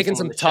plays. He's making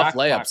some tough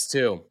layups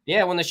too.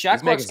 Yeah, when the shot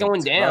clock's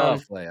going down,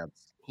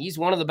 he's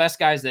one of the best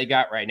guys they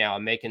got right now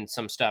and making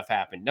some stuff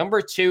happen.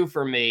 Number 2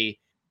 for me,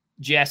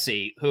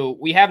 Jesse, who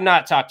we have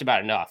not talked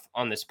about enough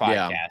on this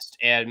podcast.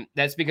 And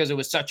that's because it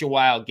was such a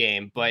wild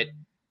game, but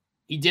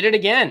he did it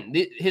again.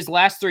 His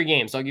last 3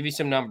 games, I'll give you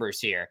some numbers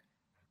here.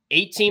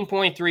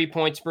 18.3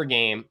 points per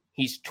game.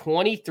 He's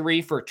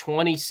 23 for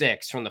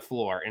 26 from the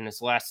floor in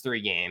his last 3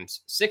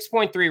 games.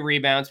 6.3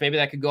 rebounds. Maybe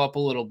that could go up a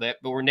little bit,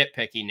 but we're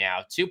nitpicky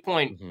now.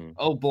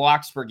 2.0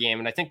 blocks per game,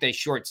 and I think they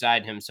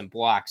short-sided him some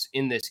blocks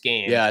in this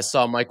game. Yeah, I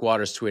saw Mike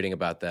Waters tweeting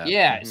about that.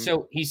 Yeah,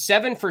 so he's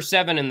 7 for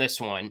 7 in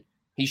this one.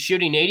 He's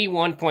shooting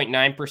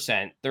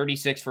 81.9%,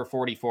 36 for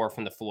 44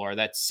 from the floor.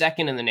 That's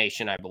second in the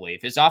nation, I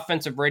believe. His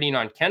offensive rating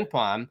on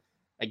KenPom,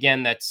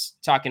 again, that's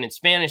talking in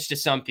Spanish to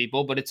some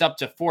people, but it's up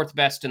to 4th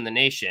best in the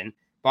nation.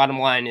 Bottom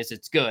line is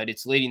it's good.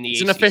 It's leading the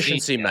ACC. It's an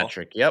efficiency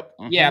metric. Yep.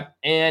 Yeah,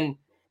 and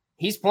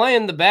he's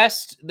playing the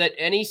best that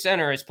any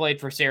center has played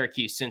for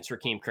Syracuse since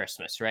Rakeem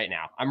Christmas right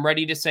now. I'm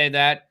ready to say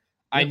that.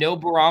 I know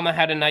Bourama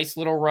had a nice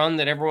little run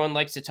that everyone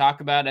likes to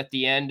talk about at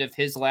the end of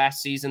his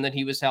last season that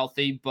he was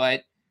healthy,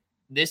 but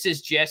this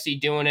is Jesse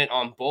doing it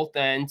on both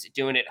ends,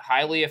 doing it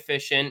highly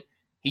efficient.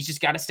 He's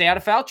just got to stay out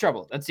of foul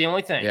trouble. That's the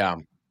only thing. Yeah.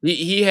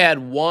 He had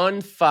 1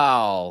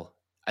 foul.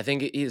 I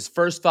think his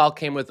first foul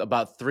came with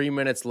about 3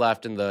 minutes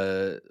left in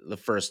the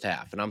first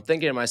half. And I'm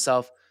thinking to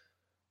myself,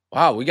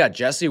 wow, we got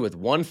Jesse with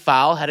 1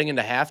 foul heading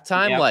into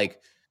halftime. Yep. Like,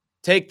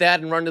 take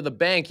that and run to the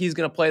bank. He's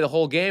going to play the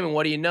whole game. And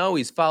what do you know?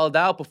 He's fouled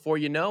out before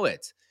you know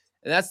it.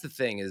 And that's the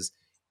thing is,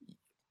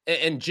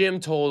 and Jim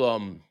told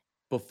him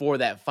before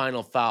that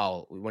final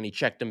foul, when he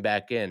checked him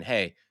back in,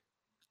 hey,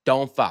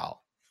 don't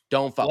foul.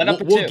 Don't foul.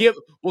 We'll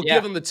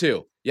give him the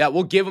 2. Yeah,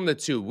 we'll give him the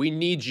 2. We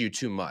need you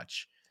too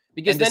much.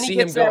 Because then he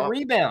gets that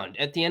rebound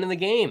at the end of the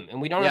game, and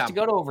we don't have to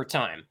go to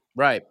overtime.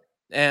 Right.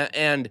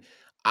 And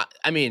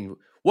I mean,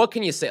 what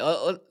can you say?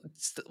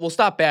 We'll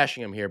stop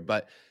bashing him here,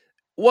 but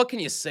what can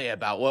you say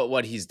about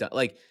what he's done?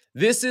 Like,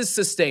 this is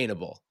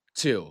sustainable,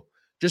 too.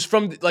 Just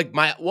from, like,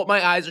 what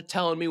my eyes are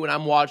telling me when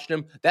I'm watching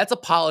him, that's a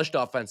polished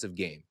offensive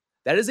game.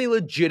 That is a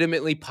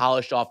legitimately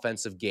polished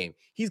offensive game.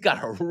 He's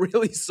got a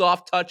really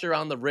soft touch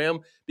around the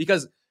rim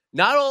because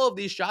not all of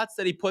these shots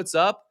that he puts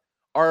up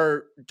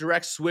are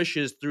direct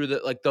swishes through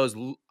those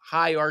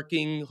high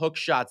arcing hook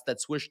shots that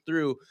swish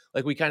through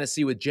like we kind of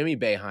see with Jimmy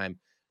Boeheim.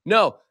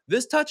 No,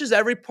 this touches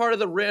every part of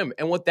the rim.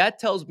 And what that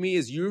tells me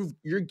is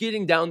you're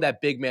getting down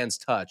that big man's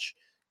touch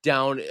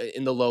down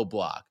in the low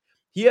block.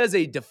 He has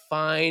a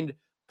defined,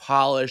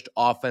 polished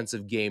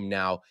offensive game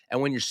now. And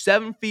when you're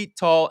 7 feet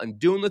tall and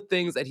doing the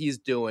things that he's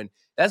doing,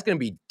 that's going to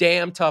be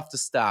damn tough to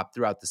stop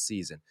throughout the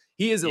season.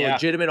 He is a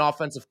legitimate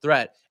offensive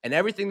threat, and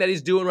everything that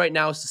he's doing right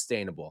now is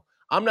sustainable.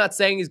 I'm not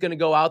saying he's going to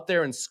go out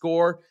there and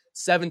score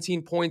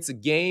 17 points a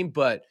game,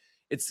 but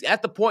it's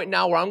at the point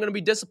now where I'm going to be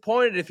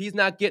disappointed if he's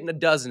not getting a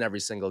dozen every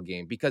single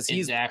game, because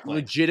he's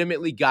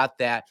legitimately got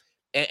that.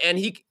 And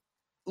he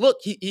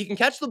can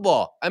catch the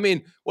ball. I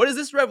mean, what is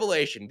this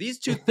revelation? These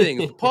two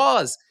things, the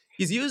pause,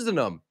 he's using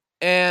them.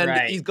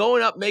 And he's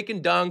going up,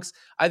 making dunks.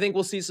 I think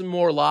we'll see some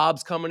more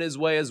lobs coming his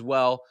way as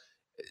well.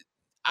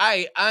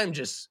 I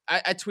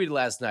tweeted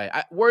last night.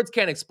 Words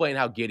can't explain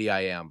how giddy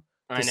I am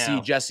to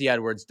see Jesse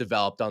Edwards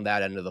developed on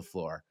that end of the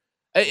floor.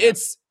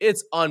 It's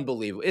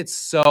unbelievable. It's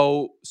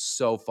so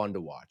fun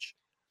to watch.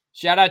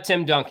 Shout out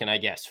Tim Duncan, I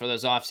guess, for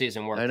those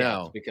offseason workouts. I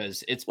know.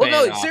 Because it's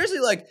seriously,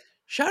 like,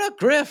 shout out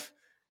Griff.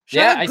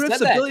 Shout out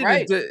Griff's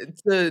ability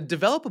to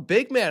develop a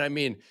big man. I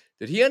mean,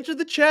 did he enter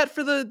the chat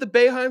for the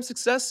Boeheim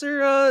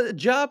successor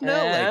job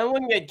now? I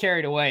wouldn't get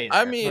carried away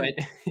there, I mean,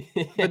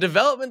 the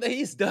development that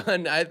he's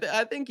done,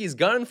 I think he's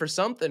gunning for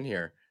something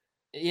here.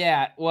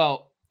 Yeah,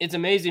 well, it's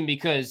amazing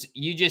because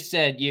you just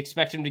said you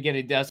expect him to get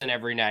a dozen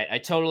every night. I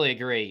totally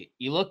agree.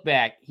 You look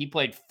back, he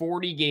played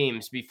 40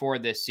 games before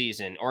this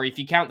season, or if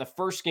you count the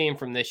first game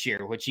from this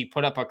year, which he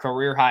put up a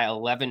career-high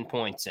 11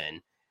 points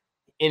in.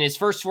 In his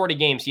first 40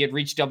 games, he had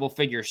reached double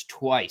figures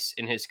twice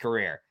in his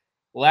career.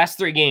 Last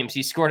 3 games,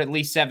 he scored at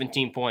least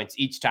 17 points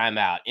each time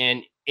out.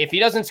 And if he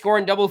doesn't score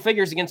in double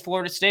figures against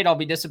Florida State, I'll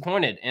be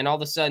disappointed. And all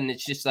of a sudden,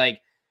 it's just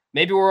like,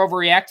 maybe we're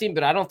overreacting,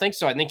 but I don't think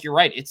so. I think you're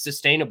right. It's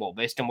sustainable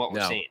based on what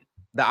we're seeing.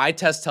 The eye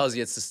test tells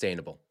you it's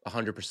sustainable,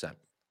 100%.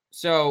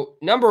 So,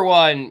 number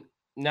one,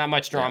 not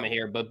much drama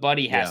here, but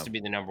Buddy has to be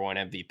the number one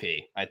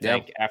MVP, I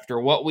think. After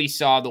what we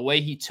saw, the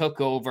way he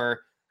took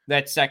over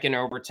that second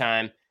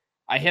overtime,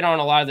 I hit on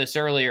a lot of this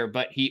earlier,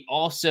 but he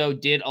also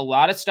did a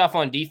lot of stuff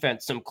on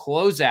defense, some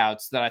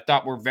closeouts that I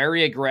thought were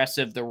very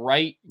aggressive, the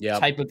right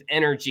type of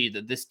energy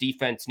that this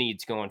defense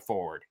needs going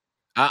forward.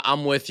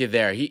 I'm with you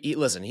there.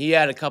 Listen, he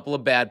had a couple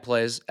of bad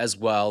plays as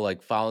well,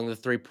 like following the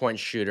 3-point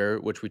shooter,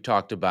 which we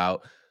talked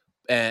about.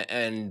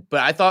 But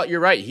I thought you're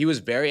right. He was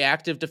very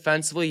active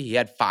defensively. He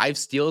had 5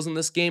 steals in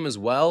this game as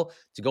well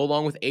to go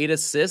along with 8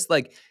 assists.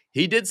 Like,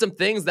 he did some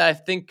things that I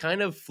think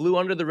kind of flew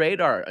under the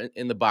radar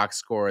in the box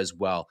score as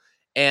well.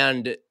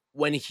 And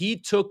when he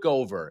took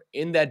over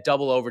in that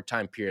double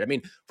overtime period, I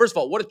mean, first of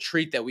all, what a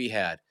treat that we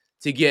had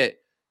to get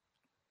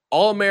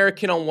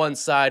All-American on one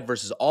side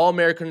versus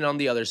All-American on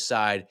the other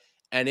side.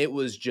 And it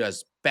was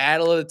just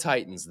Battle of the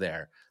Titans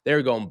there. They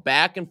were going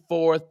back and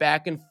forth,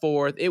 back and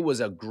forth. It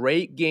was a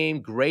great game,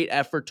 great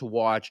effort to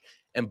watch.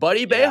 And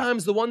Buddy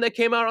Boeheim's the one that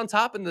came out on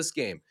top in this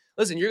game.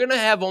 Listen, you're going to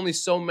have only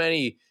so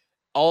many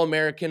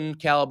All-American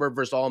caliber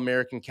versus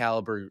All-American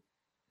caliber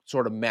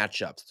sort of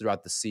matchups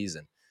throughout the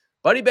season.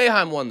 Buddy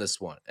Boeheim won this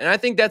one. And I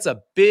think that's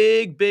a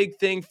big, big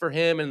thing for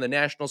him in the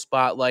national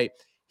spotlight.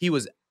 He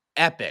was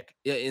epic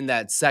in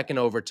that second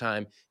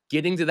overtime,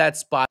 getting to that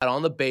spot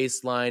on the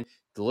baseline,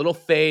 the little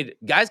fade.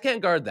 Guys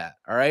can't guard that,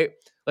 all right?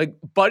 Like,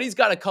 Buddy's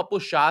got a couple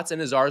shots in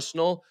his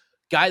arsenal.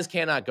 Guys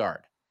cannot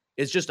guard.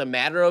 It's just a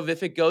matter of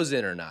if it goes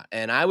in or not.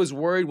 And I was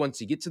worried once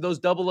you get to those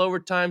double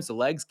overtimes, the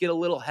legs get a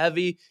little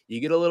heavy,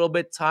 you get a little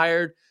bit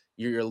tired,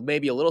 you're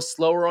maybe a little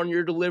slower on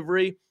your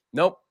delivery.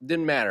 Nope,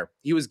 didn't matter.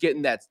 He was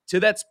getting that to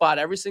that spot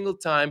every single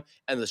time,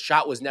 and the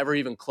shot was never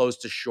even close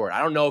to short.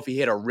 I don't know if he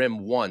hit a rim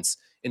once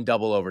in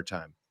double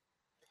overtime.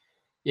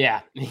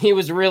 Yeah, he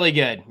was really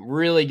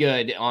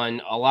good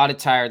on a lot of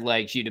tired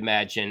legs, you'd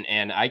imagine.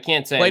 And I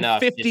can't say played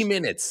enough. 50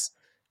 minutes.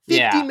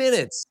 50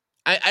 minutes.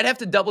 I'd have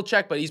to double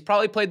check, but he's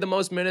probably played the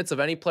most minutes of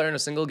any player in a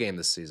single game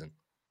this season.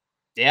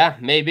 Yeah,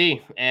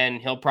 maybe.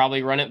 And he'll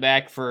probably run it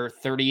back for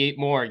 38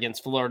 more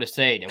against Florida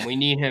State. And we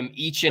need him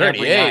each and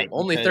every night.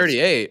 Only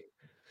 38.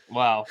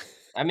 Well,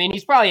 I mean,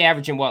 he's probably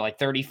averaging, like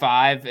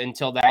 35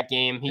 until that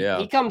game.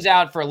 He comes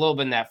out for a little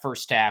bit in that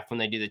first half when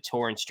they do the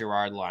Torrance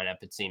Girard lineup,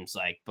 it seems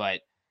like.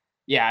 But,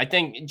 yeah, I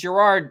think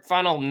Girard,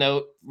 final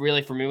note,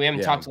 really for me, we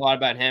haven't talked a lot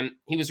about him.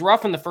 He was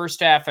rough in the first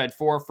half, had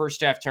 4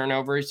 first-half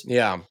turnovers.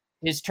 Yeah.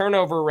 His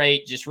turnover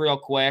rate, just real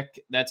quick,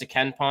 that's a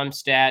KenPom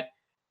stat.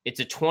 It's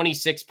a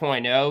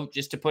 26.0.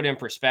 Just to put in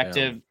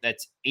perspective,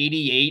 that's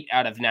 88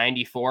 out of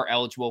 94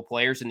 eligible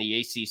players in the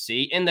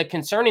ACC. And the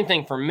concerning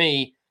thing for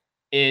me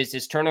is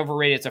his turnover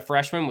rate as a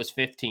freshman was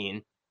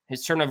 15.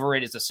 His turnover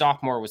rate as a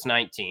sophomore was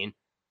 19.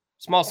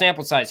 Small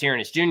sample size here in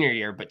his junior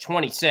year, but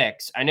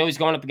 26. I know he's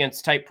going up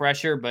against tight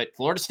pressure, but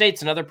Florida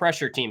State's another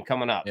pressure team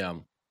coming up. Yeah,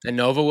 and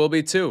Nova will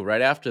be too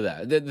right after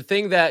that. The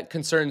thing that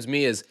concerns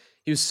me is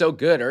he was so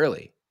good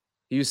early.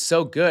 He was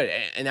so good,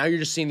 and now you're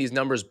just seeing these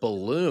numbers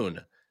balloon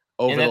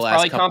over the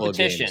last couple of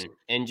games.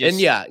 And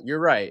yeah, you're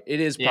right.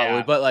 It is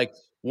probably, but like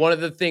one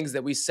of the things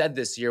that we said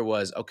this year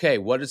was, okay,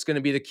 what is going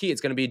to be the key?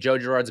 It's going to be Joe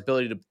Girard's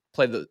ability to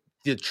play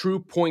the true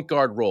point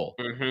guard role.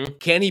 Mm-hmm.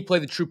 Can he play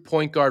the true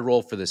point guard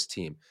role for this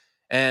team?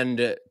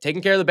 And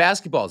taking care of the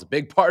basketball is a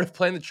big part of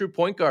playing the true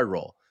point guard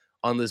role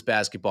on this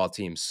basketball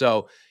team.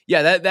 So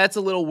yeah, that's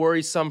a little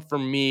worrisome for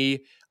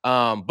me.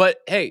 But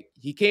hey,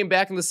 he came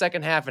back in the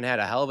second half and had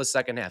a hell of a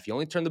second half. He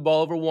only turned the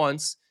ball over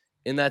once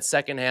in that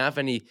second half,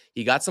 and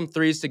he got some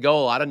threes to go.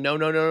 A lot of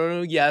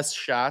no, yes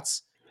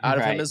shots out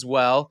of him as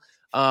well.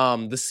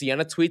 The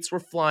Sienna tweets were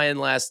flying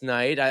last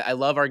night. I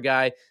love our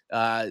guy,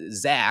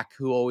 Zach,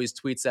 who always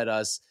tweets at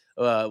us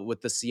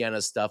with the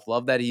Siena stuff.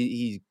 Love that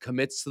he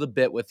commits to the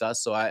bit with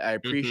us. So I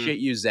appreciate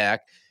you,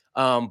 Zach.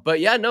 But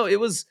yeah, no, it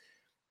was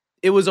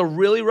a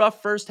really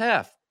rough first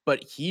half,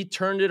 but he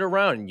turned it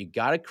around, and you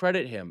got to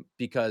credit him,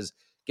 because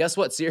guess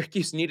what?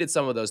 Syracuse needed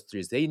some of those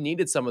threes. They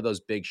needed some of those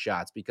big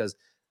shots because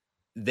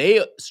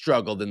they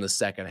struggled in the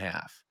second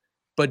half.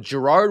 But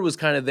Girard was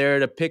kind of there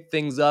to pick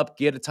things up,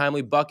 get a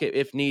timely bucket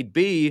if need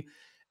be,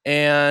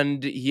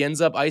 and he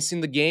ends up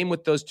icing the game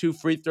with those 2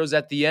 free throws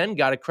at the end.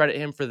 Got to credit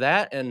him for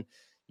that, and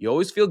you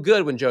always feel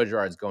good when Joe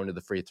Girard's going to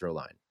the free throw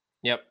line.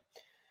 Yep.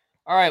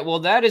 All right, well,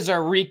 that is our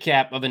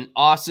recap of an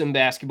awesome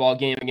basketball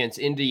game against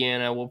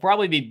Indiana. We'll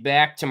probably be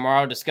back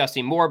tomorrow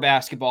discussing more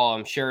basketball,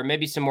 I'm sure.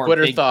 Maybe some more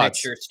Twitter big thoughts.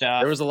 Picture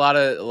stuff. There was a lot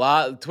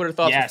of Twitter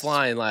thoughts were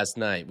flying last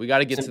night. We got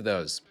to get to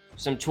those.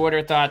 Some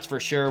Twitter thoughts for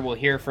sure. We'll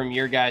hear from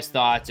your guys'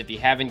 thoughts. If you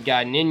haven't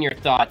gotten in your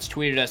thoughts,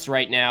 tweet at us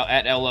right now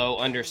at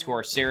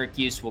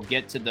LO_Syracuse. We'll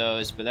get to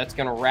those, but that's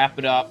going to wrap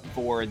it up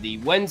for the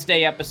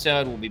Wednesday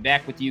episode. We'll be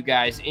back with you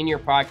guys in your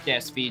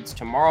podcast feeds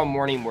tomorrow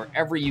morning,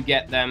 wherever you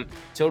get them.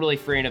 Totally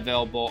free and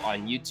available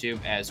on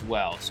YouTube as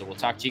well. So we'll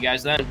talk to you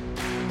guys then.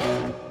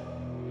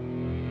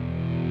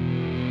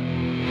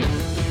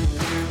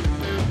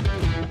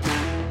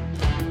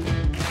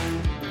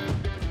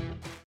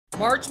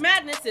 March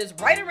Madness is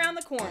right around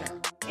the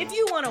corner. If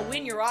you want to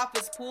win your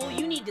office pool,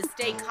 you need to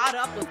stay caught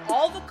up with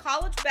all the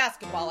college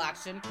basketball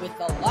action with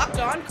the Locked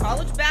On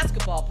College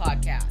Basketball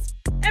Podcast.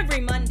 Every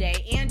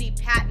Monday, Andy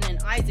Patton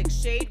and Isaac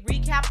Shade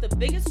recap the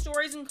biggest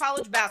stories in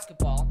college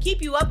basketball,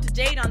 keep you up to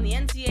date on the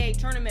NCAA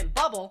tournament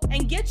bubble,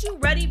 and get you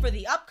ready for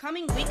the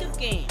upcoming week of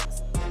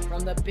games.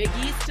 From the Big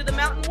East to the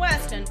Mountain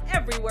West and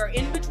everywhere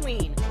in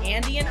between,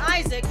 Andy and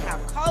Isaac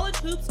have college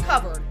hoops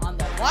covered on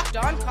the Locked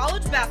On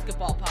College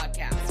Basketball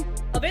Podcast.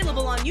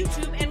 Available on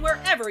YouTube and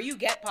wherever you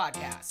get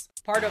podcasts.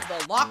 Part of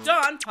the Locked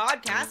On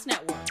Podcast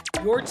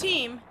Network. Your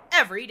team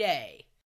every day.